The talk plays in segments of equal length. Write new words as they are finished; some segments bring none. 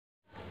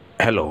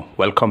Hello,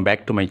 welcome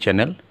back to my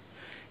channel.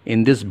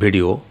 In this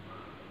video,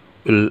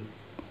 we'll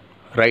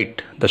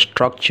write the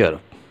structure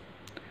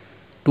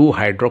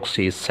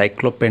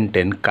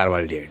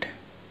 2-hydroxycyclopentanecarbaldehyde.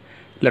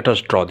 Let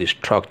us draw the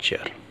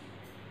structure.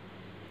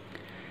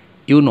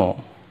 You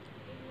know,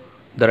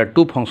 there are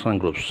two functional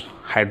groups.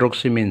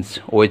 Hydroxy means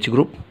OH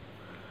group,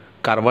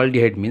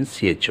 carbaldehyde means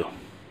CHO.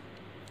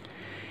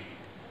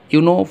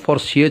 You know, for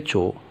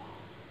CHO,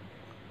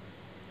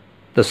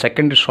 the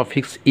secondary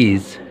suffix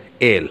is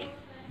L,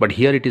 but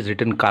here it is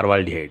written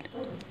carbaldehyde.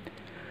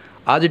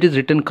 As it is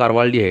written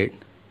carbaldehyde,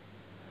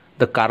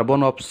 the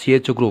carbon of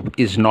CHO group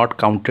is not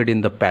counted in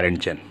the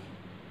parent chain.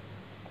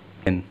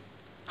 And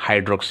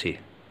hydroxy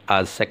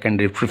as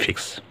secondary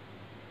prefix.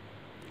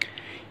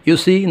 You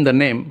see in the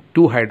name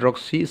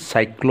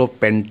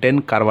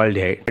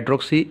 2-hydroxycyclopentanecarbaldehyde.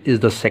 Hydroxy is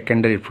the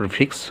secondary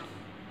prefix.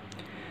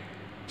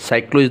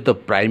 Cyclo is the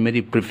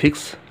primary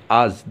prefix,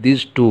 as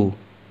these two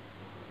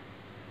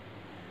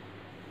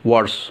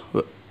words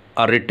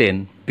are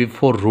written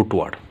before root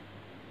word.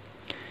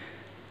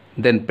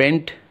 Then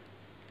pent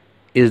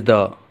is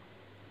the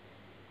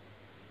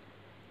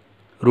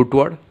root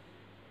word.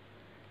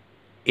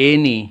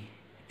 Ane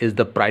is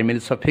the primary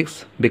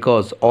suffix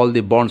because all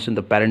the bonds in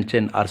the parent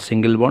chain are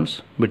single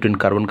bonds between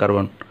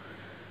carbon-carbon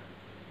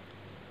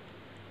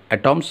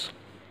atoms.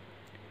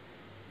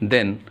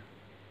 Then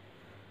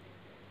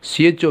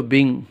CHO,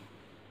 being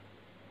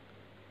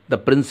the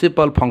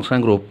principal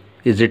functional group,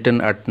 is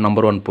written at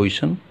number 1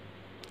 position,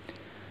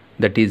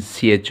 that is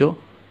CHO.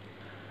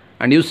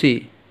 And you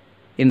see,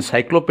 in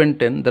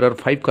cyclopentane there are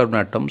 5 carbon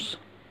atoms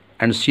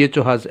and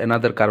CHO has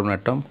another carbon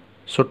atom,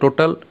 so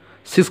total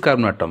 6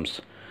 carbon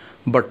atoms,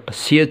 but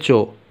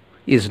CHO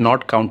is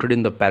not counted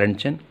in the parent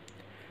chain,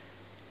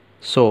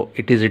 so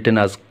it is written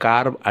as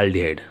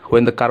carbaldehyde.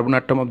 When the carbon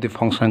atom of the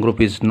functional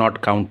group is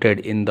not counted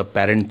in the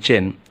parent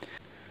chain,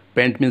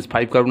 pent means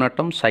 5 carbon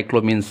atoms,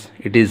 cyclo means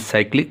it is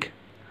cyclic,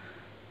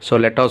 so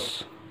let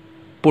us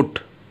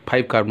put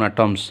 5 carbon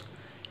atoms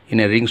in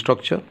a ring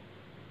structure.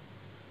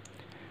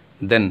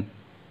 Then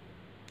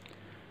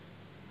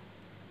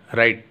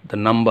write the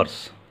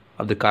numbers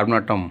of the carbon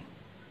atom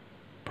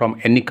from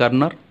any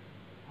corner: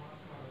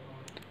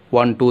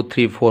 1, 2,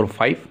 3, 4,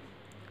 5.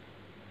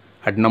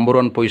 At number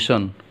 1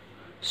 position,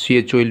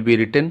 CHO will be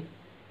written.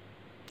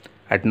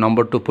 At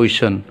number 2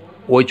 position,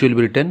 OH will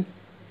be written.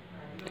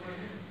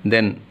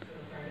 Then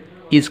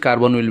each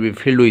carbon will be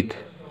filled with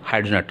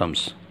hydrogen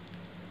atoms.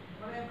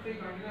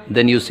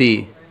 Then you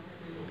see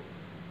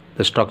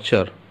the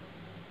structure.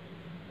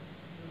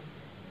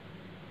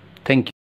 Thank you.